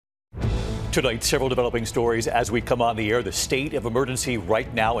Tonight, several developing stories as we come on the air. The state of emergency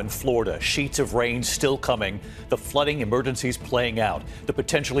right now in Florida. Sheets of rain still coming. The flooding emergencies playing out. The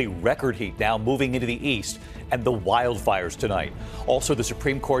potentially record heat now moving into the east. And the wildfires tonight. Also, the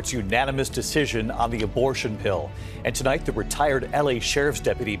Supreme Court's unanimous decision on the abortion pill. And tonight, the retired L.A. sheriff's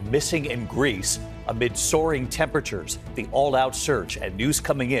deputy missing in Greece amid soaring temperatures. The all-out search and news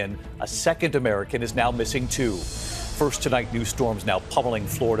coming in. A second American is now missing too. First tonight, new storms now pummeling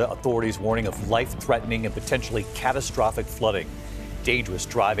Florida. Authorities warning of life-threatening and potentially catastrophic flooding. Dangerous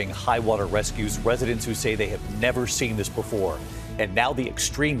driving, high water rescues, residents who say they have never seen this before. And now the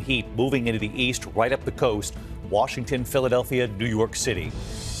extreme heat moving into the east, right up the coast, Washington, Philadelphia, New York City.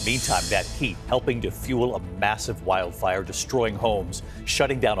 Meantime, that heat helping to fuel a massive wildfire, destroying homes,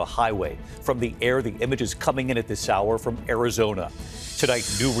 shutting down a highway. From the air, the images coming in at this hour from Arizona. Tonight,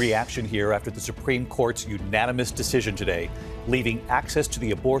 new reaction here after the Supreme Court's unanimous decision today, leaving access to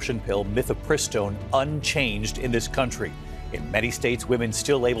the abortion pill mifepristone unchanged in this country. In many states, women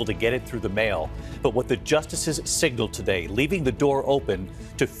still able to get it through the mail. But what the justices signaled today, leaving the door open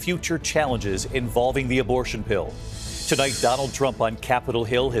to future challenges involving the abortion pill. Tonight, Donald Trump on Capitol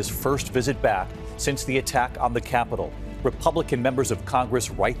Hill, his first visit back since the attack on the Capitol. Republican members of Congress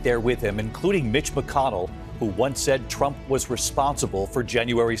right there with him, including Mitch McConnell, who once said Trump was responsible for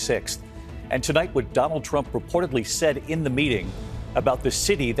January 6th. And tonight, what Donald Trump reportedly said in the meeting about the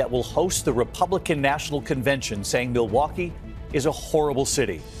city that will host the Republican National Convention, saying Milwaukee is a horrible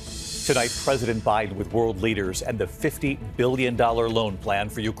city. Tonight, President Biden with world leaders and the $50 billion loan plan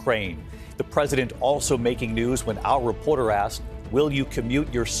for Ukraine. The president also making news when our reporter asked, will you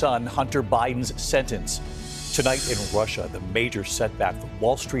commute your son Hunter Biden's sentence? Tonight in Russia, the major setback for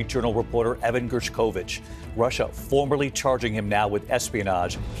Wall Street Journal reporter Evan Gershkovich. Russia formally charging him now with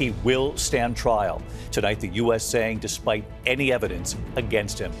espionage. He will stand trial. Tonight, the U.S. saying despite any evidence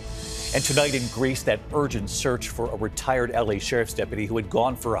against him. And tonight in Greece, that urgent search for a retired L.A. sheriff's deputy who had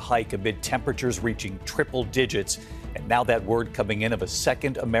gone for a hike amid temperatures reaching triple digits. And now that word coming in of a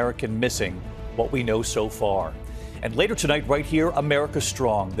second American missing, what we know so far. And later tonight, right here, America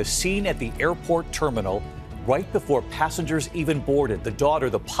Strong. The scene at the airport terminal right before passengers even boarded. The daughter,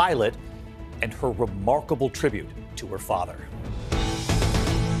 the pilot, and her remarkable tribute to her father.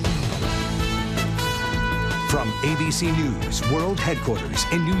 From ABC News World Headquarters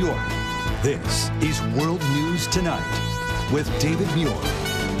in New York, this is World News Tonight with David Muir.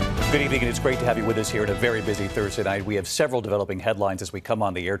 Good evening, and it's great to have you with us here on a very busy Thursday night. We have several developing headlines as we come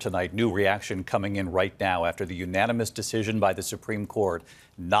on the air tonight. New reaction coming in right now after the unanimous decision by the Supreme Court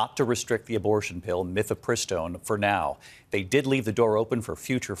not to restrict the abortion pill mifepristone for now. They did leave the door open for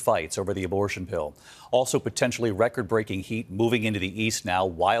future fights over the abortion pill. Also, potentially record-breaking heat moving into the east now.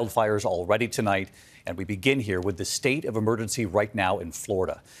 Wildfires already tonight. And we begin here with the state of emergency right now in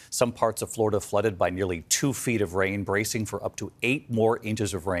Florida. Some parts of Florida flooded by nearly 2 feet of rain, bracing for up to 8 more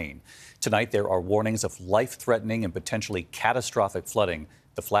inches of rain. Tonight, there are warnings of life-threatening and potentially catastrophic flooding.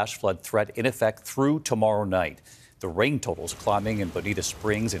 The flash flood threat in effect through tomorrow night. The rain totals climbing in Bonita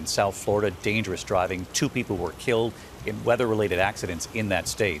Springs in South Florida. Dangerous driving. 2 people were killed in weather-related accidents in that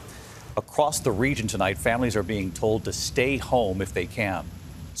state. Across the region tonight, families are being told to stay home if they can.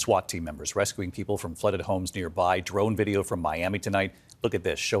 SWAT team members rescuing people from flooded homes nearby. Drone video from Miami tonight. Look at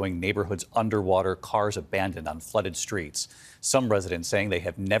this, showing neighborhoods underwater, cars abandoned on flooded streets. Some residents saying they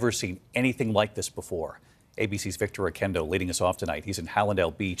have never seen anything like this before. ABC's Victor Oquendo leading us off tonight. He's in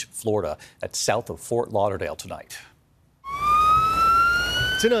Hallandale Beach, Florida. That's south of Fort Lauderdale tonight.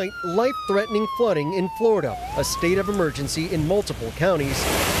 Tonight, life-threatening flooding in Florida, a state of emergency in multiple counties.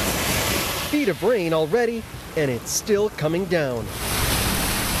 Feet of rain already, and it's still coming down.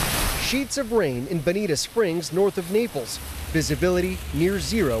 Sheets of rain in Bonita Springs, north of Naples. Visibility near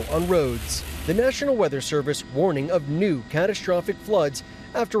zero on roads. The National Weather Service warning of new catastrophic floods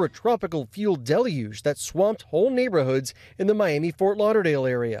after a tropical-fueled deluge that swamped whole neighborhoods in the Miami-Fort Lauderdale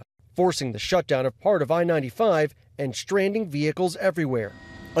area, forcing the shutdown of part of I-95 and stranding vehicles everywhere.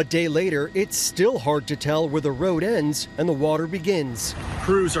 A day later, it's still hard to tell where the road ends and the water begins.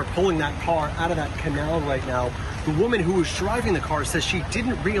 Crews are pulling that car out of that canal right now. The woman who was driving the car says she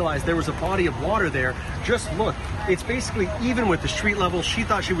didn't realize there was a body of water there. Just look, it's basically even with the street level. She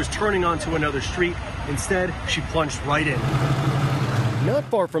thought she was turning onto another street. Instead, she plunged right in. Not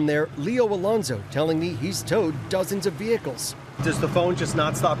far from there, Leo Alonzo telling me he's towed dozens of vehicles. Does the phone just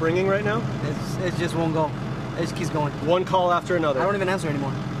not stop ringing right now? It just won't go. It just keeps going. One call after another. I don't even answer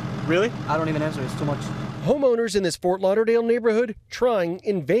anymore. Really? I don't even answer. It's too much. Homeowners in this Fort Lauderdale neighborhood trying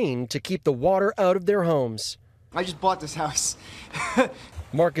in vain to keep the water out of their homes. I just bought this house.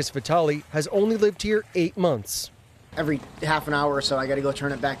 Marcus Vitale has only lived here 8 months. Every half an hour or so, I got to go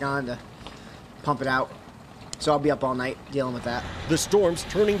turn it back on to pump it out. So I'll be up all night dealing with that. The storm's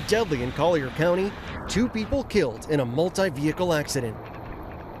turning deadly in Collier County. 2 people killed in a multi-vehicle accident.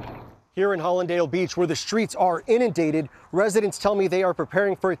 Here in Hollandale Beach, where the streets are inundated, residents tell me they are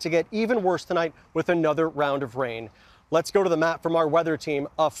preparing for it to get even worse tonight with another round of rain. Let's go to the map from our weather team.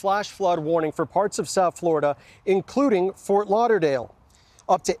 A flash flood warning for parts of South Florida, including Fort Lauderdale.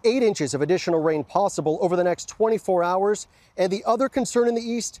 Up to 8 inches of additional rain possible over the next 24 hours. And the other concern in the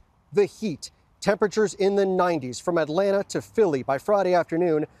east, the heat. Temperatures in the 90s from Atlanta to Philly by Friday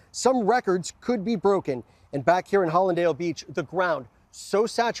afternoon. Some records could be broken. And back here in Hollandale Beach, the ground so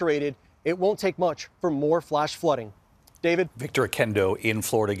saturated, it won't take much for more flash flooding. David? Victor Oquendo in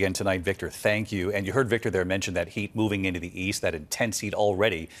Florida again tonight. Victor, thank you. And you heard Victor there mention that heat moving into the east, that intense heat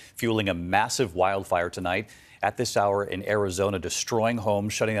already fueling a massive wildfire tonight. At this hour in Arizona, destroying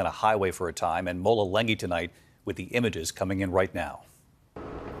homes, shutting down a highway for a time. And Mola Lengi tonight with the images coming in right now.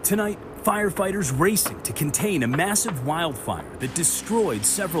 Tonight, firefighters racing to contain a massive wildfire that destroyed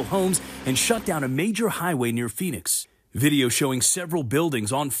several homes and shut down a major highway near Phoenix. Video showing several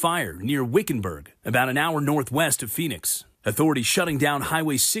buildings on fire near Wickenburg, about an hour northwest of Phoenix. Authorities shutting down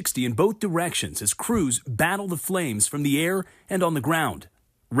Highway 60 in both directions as crews battle the flames from the air and on the ground.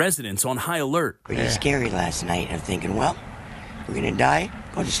 Residents on high alert. Pretty scary last night. I'm thinking, well, we're going to die,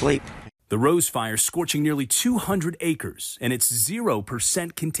 go to sleep. The Rose Fire scorching nearly 200 acres, and it's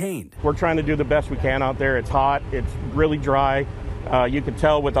 0% contained. We're trying to do the best we can out there. It's hot. It's really dry. You can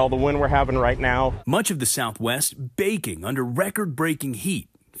tell with all the wind we're having right now. Much of the Southwest baking under record-breaking heat.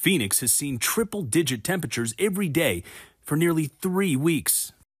 Phoenix has seen triple-digit temperatures every day for nearly 3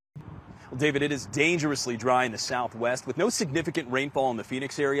 weeks. Well, David, it is dangerously dry in the Southwest with no significant rainfall in the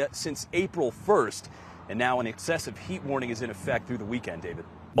Phoenix area since April 1st. And now an excessive heat warning is in effect through the weekend, David.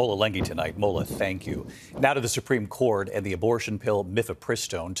 Mola Lengi tonight. Mola, thank you. Now to the Supreme Court and the abortion pill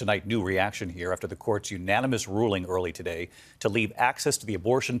mifepristone. Tonight, new reaction here after the court's unanimous ruling early today to leave access to the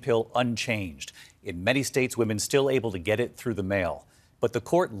abortion pill unchanged. In many states, women still able to get it through the mail. But the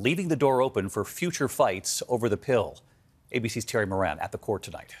court leaving the door open for future fights over the pill. ABC's Terry Moran at the court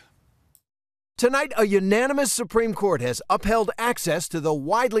tonight. Tonight, a unanimous Supreme Court has upheld access to the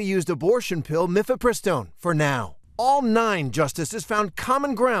widely used abortion pill mifepristone for now. All 9 justices found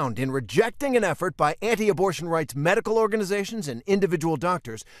common ground in rejecting an effort by anti-abortion rights medical organizations and individual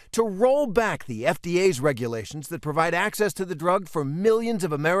doctors to roll back the FDA's regulations that provide access to the drug for millions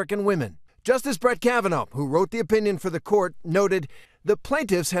of American women. Justice Brett Kavanaugh, who wrote the opinion for the court, noted, "The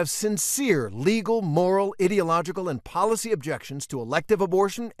plaintiffs have sincere legal, moral, ideological, and policy objections to elective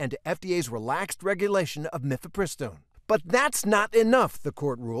abortion and to FDA's relaxed regulation of mifepristone." But that's not enough, the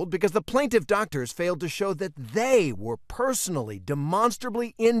court ruled, because the plaintiff doctors failed to show that they were personally,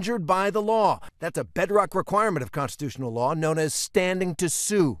 demonstrably injured by the law. That's a bedrock requirement of constitutional law known as standing to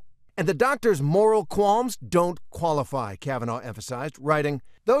sue. And the doctors' moral qualms don't qualify, Kavanaugh emphasized, writing,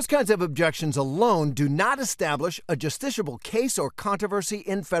 "Those kinds of objections alone do not establish a justiciable case or controversy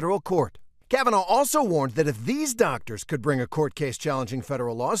in federal court." Kavanaugh also warned that if these doctors could bring a court case challenging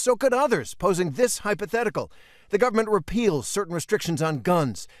federal laws, so could others, posing this hypothetical. The government repeals certain restrictions on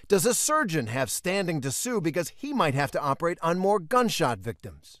guns. Does a surgeon have standing to sue because he might have to operate on more gunshot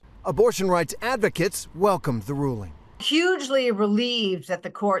victims? Abortion rights advocates welcomed the ruling. Hugely relieved that the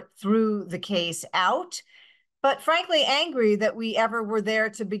court threw the case out, but frankly angry that we ever were there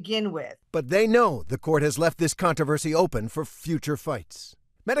to begin with. But they know the court has left this controversy open for future fights.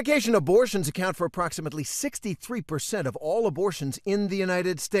 Medication abortions account for approximately 63% of all abortions in the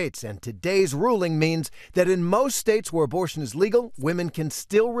United States, and today's ruling means that in most states where abortion is legal, women can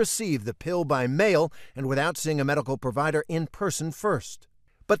still receive the pill by mail and without seeing a medical provider in person first.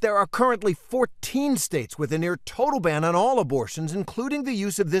 But there are currently 14 states with a near total ban on all abortions, including the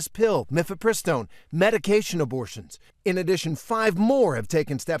use of this pill, mifepristone, medication abortions. In addition, 5 more have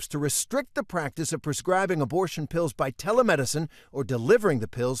taken steps to restrict the practice of prescribing abortion pills by telemedicine or delivering the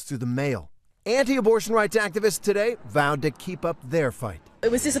pills through the mail. Anti-abortion rights activists today vowed to keep up their fight.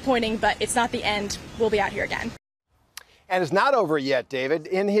 It was disappointing, but it's not the end. We'll be out here again. And it's not over yet, David.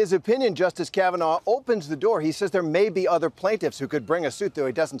 In his opinion, Justice Kavanaugh opens the door. He says there may be other plaintiffs who could bring a suit, though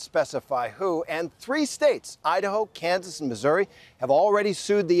he doesn't specify who. And 3 states, Idaho, Kansas, and Missouri, have already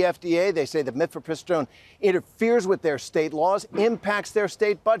sued the FDA. They say that mifepristone interferes with their state laws, impacts their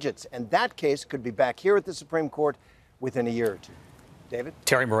state budgets. And that case could be back here at the Supreme Court within a year or two. David?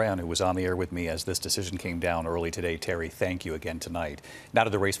 Terry Moran, who was on the air with me as this decision came down early today. Terry, thank you again tonight. Now to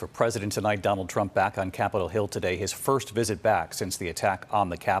the race for president tonight. Donald Trump back on Capitol Hill today, his first visit back since the attack on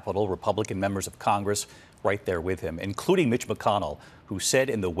the Capitol. Republican members of Congress right there with him, including Mitch McConnell, who said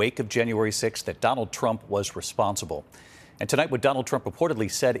in the wake of January 6th that Donald Trump was responsible. And tonight, what Donald Trump reportedly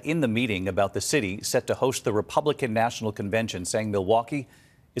said in the meeting about the city set to host the Republican National Convention, saying Milwaukee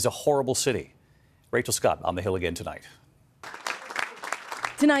is a horrible city. Rachel Scott on the Hill again tonight.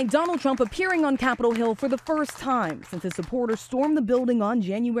 Tonight, Donald Trump appearing on Capitol Hill for the first time since his supporters stormed the building on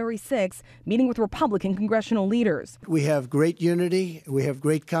January 6, meeting with Republican congressional leaders. We have great unity. We have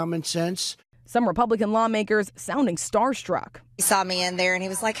great common sense. Some Republican lawmakers sounding starstruck. He saw me in there and he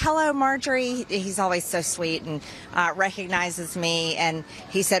was like, "Hello, Marjorie." He's always so sweet and recognizes me. And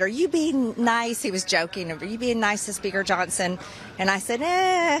he said, "Are you being nice?" He was joking. "Are you being nice to Speaker Johnson?" And I said,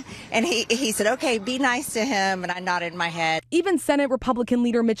 "Eh." And he said, "Okay, be nice to him." And I nodded my head. Even Senate Republican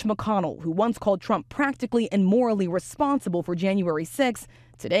leader Mitch McConnell, who once called Trump practically and morally responsible for January 6,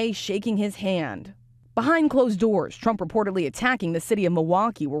 today shaking his hand. Behind closed doors, Trump reportedly attacking the city of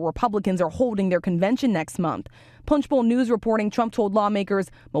Milwaukee, where Republicans are holding their convention next month. Punchbowl News reporting Trump told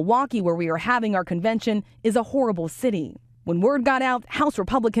lawmakers, Milwaukee, where we are having our convention, is a horrible city. When word got out, House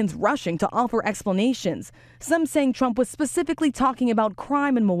Republicans rushing to offer explanations. Some saying Trump was specifically talking about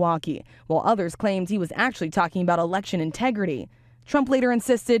crime in Milwaukee, while others claimed he was actually talking about election integrity. Trump later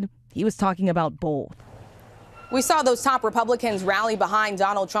insisted he was talking about both. We saw those top Republicans rally behind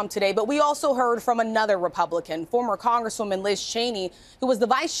Donald Trump today, but we also heard from another Republican, former Congresswoman Liz Cheney, who was the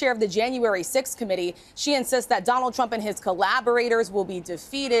vice chair of the January 6th committee. She insists that Donald Trump and his collaborators will be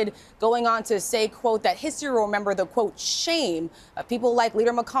defeated, going on to say, quote, that history will remember the, quote, shame of people like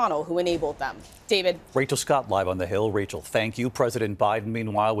Leader McConnell who enabled them. David. Rachel Scott live on the Hill. Rachel, thank you. President Biden,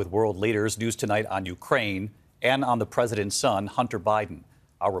 meanwhile, with world leaders. News tonight on Ukraine and on the president's son, Hunter Biden.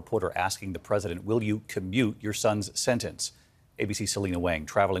 Our reporter asking the president, will you commute your son's sentence? ABC's Selena Wang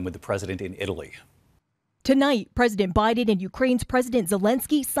traveling with the president in Italy. Tonight, President Biden and Ukraine's President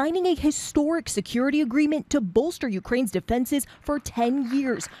Zelensky signing a historic security agreement to bolster Ukraine's defenses for 10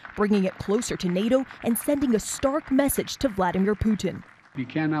 years, bringing it closer to NATO and sending a stark message to Vladimir Putin. You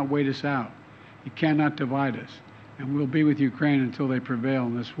cannot wait us out. You cannot divide us. And we'll be with Ukraine until they prevail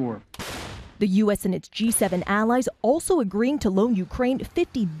in this war. The U.S. and its G7 allies also agreeing to loan Ukraine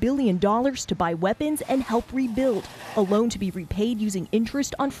 $50 billion to buy weapons and help rebuild, a loan to be repaid using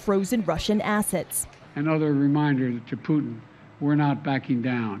interest on frozen Russian assets. Another reminder to Putin, we're not backing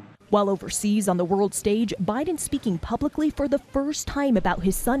down. While overseas on the world stage, Biden speaking publicly for the first time about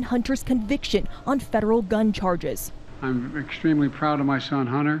his son Hunter's conviction on federal gun charges. I'm extremely proud of my son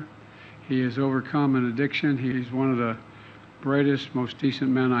Hunter. He has overcome an addiction. He's one of the brightest, most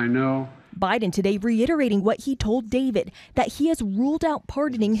decent men I know. Biden today reiterating what he told David, that he has ruled out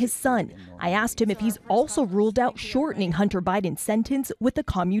pardoning his son. I asked him if he's also ruled out shortening Hunter Biden's sentence with a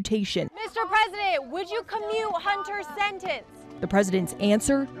commutation. Mr. President, would you commute Hunter's sentence? The president's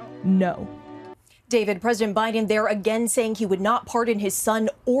answer, no. David, President Biden there again saying he would not pardon his son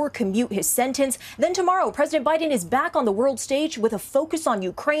or commute his sentence. Then tomorrow, President Biden is back on the world stage with a focus on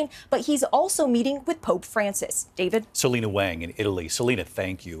Ukraine, but he's also meeting with Pope Francis. David? Selena Wang in Italy. Selena,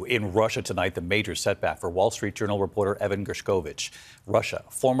 thank you. In Russia tonight, the major setback for Wall Street Journal reporter Evan Gershkovich. Russia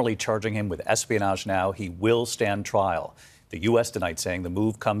formally charging him with espionage now. He will stand trial. The U.S. tonight saying the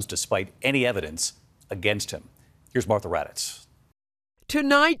move comes despite any evidence against him. Here's Martha Raddatz.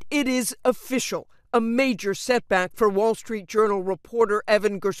 Tonight, it is official. A major setback for Wall Street Journal reporter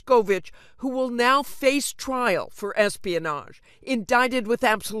Evan Gershkovich, who will now face trial for espionage, indicted with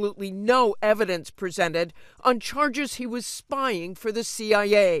absolutely no evidence presented on charges he was spying for the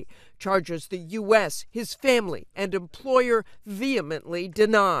CIA, charges the U.S., his family, and employer vehemently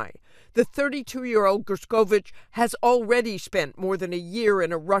deny. The 32-year-old Gershkovich has already spent more than a year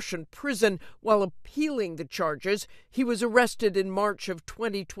in a Russian prison while appealing the charges. He was arrested in March of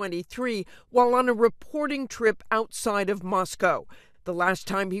 2023 while on a reporting trip outside of Moscow. The last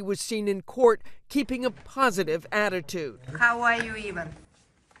time he was seen in court keeping a positive attitude. How are you even?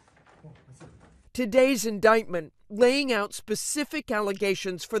 Today's indictment laying out specific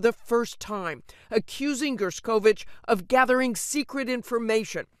allegations for the first time, accusing Gershkovich of gathering secret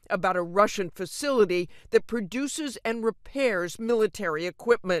information about a Russian facility that produces and repairs military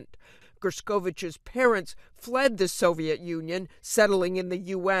equipment. Gershkovich's parents fled the Soviet Union, settling in the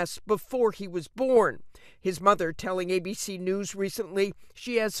U.S. before he was born. His mother telling ABC News recently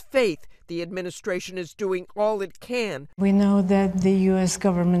she has faith the administration is doing all it can. We know that the U.S.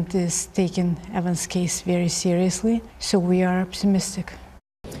 government is taking Evan's case very seriously, so we are optimistic.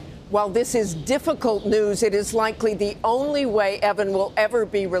 While this is difficult news, it is likely the only way Evan will ever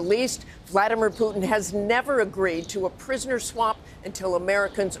be released. Vladimir Putin has never agreed to a prisoner swap until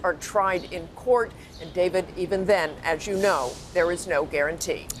Americans are tried in court. And David, even then, as you know, there is no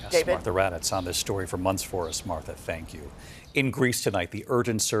guarantee. Yes, David? Martha Raddatz on this story for months for us. Martha, thank you. In Greece tonight, the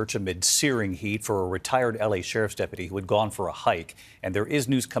urgent search amid searing heat for a retired L.A. sheriff's deputy who had gone for a hike. And there is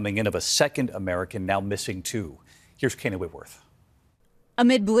news coming in of a second American now missing too. Here's Kana Whitworth.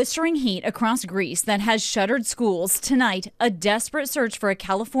 Amid blistering heat across Greece that has shuttered schools, tonight, a desperate search for a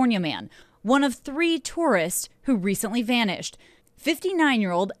California man, one of 3 tourists who recently vanished.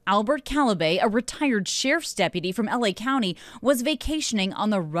 59-year-old Albert Calabay, a retired sheriff's deputy from LA County, was vacationing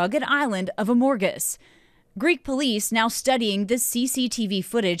on the rugged island of Amorgos. Greek police now studying the CCTV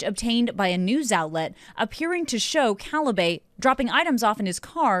footage obtained by a news outlet appearing to show Calabay dropping items off in his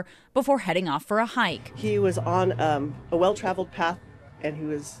car before heading off for a hike. He was on a well-traveled path, and he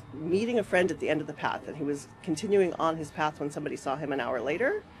was meeting a friend at the end of the path, and he was continuing on his path when somebody saw him an hour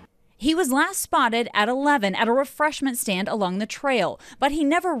later. He was last spotted at 11 at a refreshment stand along the trail, but he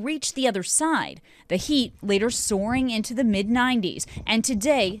never reached the other side. The heat later soaring into the mid-90s, and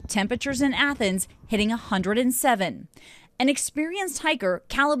today, temperatures in Athens hitting 107. An experienced hiker,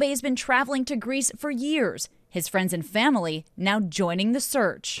 Calabay has been traveling to Greece for years. His friends and family now joining the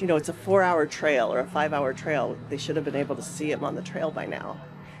search. You know, it's a 4-hour trail or a 5-hour trail. They should have been able to see him on the trail by now.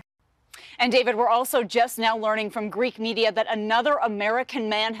 And David, we're also just now learning from Greek media that another American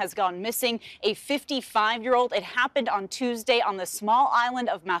man has gone missing, a 55-year-old. It happened on Tuesday on the small island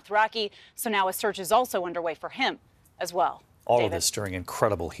of Mathraki. So now a search is also underway for him as well. All David. of this during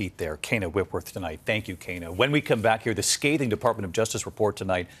incredible heat there. Kana Whitworth tonight. Thank you, Kana. When we come back here, the scathing Department of Justice report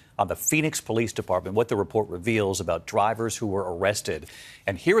tonight on the Phoenix Police Department, what the report reveals about drivers who were arrested.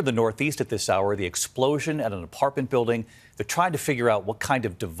 And here in the Northeast at this hour, the explosion at an apartment building. They're trying to figure out what kind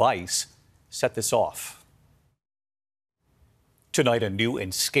of device set this off. Tonight, a new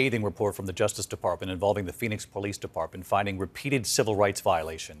and scathing report from the Justice Department involving the Phoenix Police Department finding repeated civil rights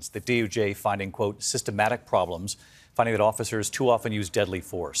violations. The DOJ finding, quote, systematic problems, finding that officers too often use deadly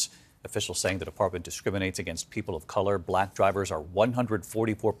force. Officials saying the department discriminates against people of color. Black drivers are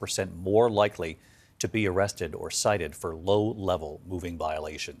 144% more likely to be arrested or cited for low-level moving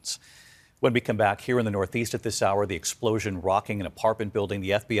violations. When we come back here in the Northeast at this hour, the explosion rocking an apartment building,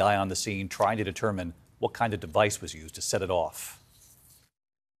 the FBI on the scene trying to determine what kind of device was used to set it off.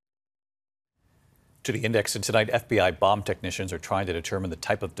 To the Index, and tonight, FBI bomb technicians are trying to determine the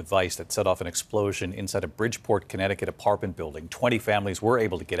type of device that set off an explosion inside a Bridgeport, Connecticut apartment building. 20 families were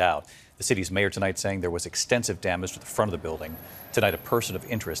able to get out. The city's mayor tonight saying there was extensive damage to the front of the building. Tonight, a person of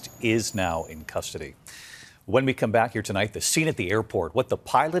interest is now in custody. When we come back here tonight, the scene at the airport, what the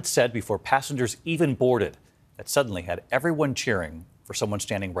pilot said before passengers even boarded, that suddenly had everyone cheering for someone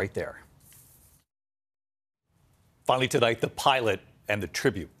standing right there. Finally tonight, the pilot and the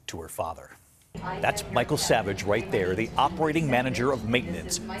tribute to her father. That's Michael Savage right there, the operating manager of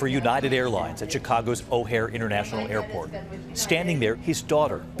maintenance for United Airlines at Chicago's O'Hare International Airport. Standing there, his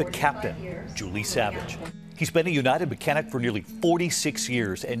daughter, the captain, Julie Savage. He's been a United mechanic for nearly 46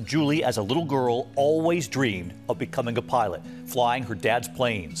 years, and Julie, as a little girl, always dreamed of becoming a pilot, flying her dad's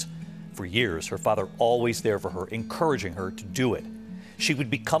planes. For years, her father always there for her, encouraging her to do it. She would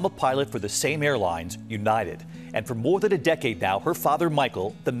become a pilot for the same airlines, United. And for more than a decade now, her father,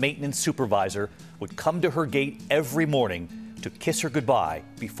 Michael, the maintenance supervisor, would come to her gate every morning to kiss her goodbye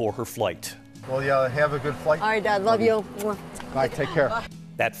before her flight. Well, yeah, have a good flight. All right, Dad, love you. Bye, take care.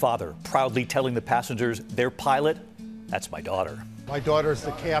 That father proudly telling the passengers, their pilot, that's my daughter. My daughter's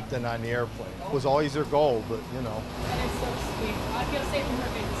the captain on the airplane. It was always her goal, but, you know. That is so sweet. I feel safe in her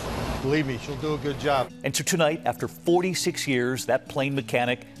face. Believe me, she'll do a good job. And so tonight, after 46 years, that plane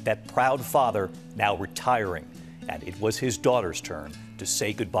mechanic, that proud father, now retiring. And it was his daughter's turn to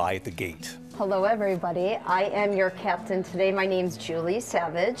say goodbye at the gate. Hello, everybody. I am your captain today. My name's Julie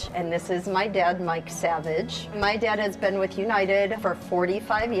Savage, and this is my dad, Mike Savage. My dad has been with United for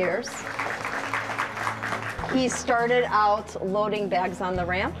 45 years. He started out loading bags on the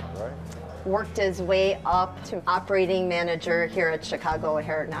ramp, worked his way up to operating manager here at Chicago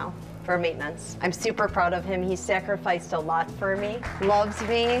O'Hare now for maintenance. I'm super proud of him. He sacrificed a lot for me, loves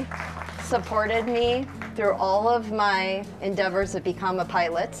me, supported me through all of my endeavors to become a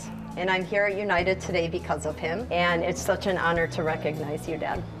pilot. And I'm here at United today because of him. And it's such an honor to recognize you,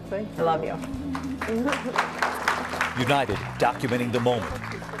 Dad. I love you. United documenting the moment.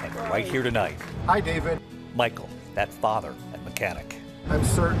 And right here tonight. Hi, David. Michael, that father and mechanic. I'm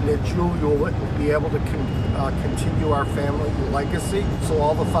certain that Julie will be able to continue our family legacy. So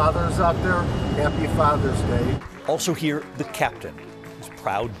all the fathers out there, happy Father's Day. Also here, the captain, his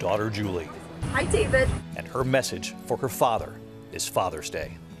proud daughter, Julie. Hi, David. And her message for her father this Father's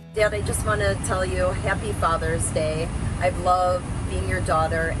Day. Dad, I just want to tell you happy Father's Day. I've loved being your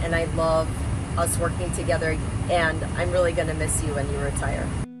daughter, and I love us working together, and I'm really going to miss you when you retire.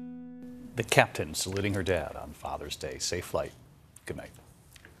 The captain saluting her dad on Father's Day. Safe flight. Good night.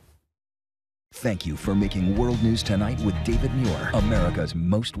 Thank you for making World News Tonight with David Muir, America's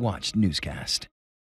most watched newscast.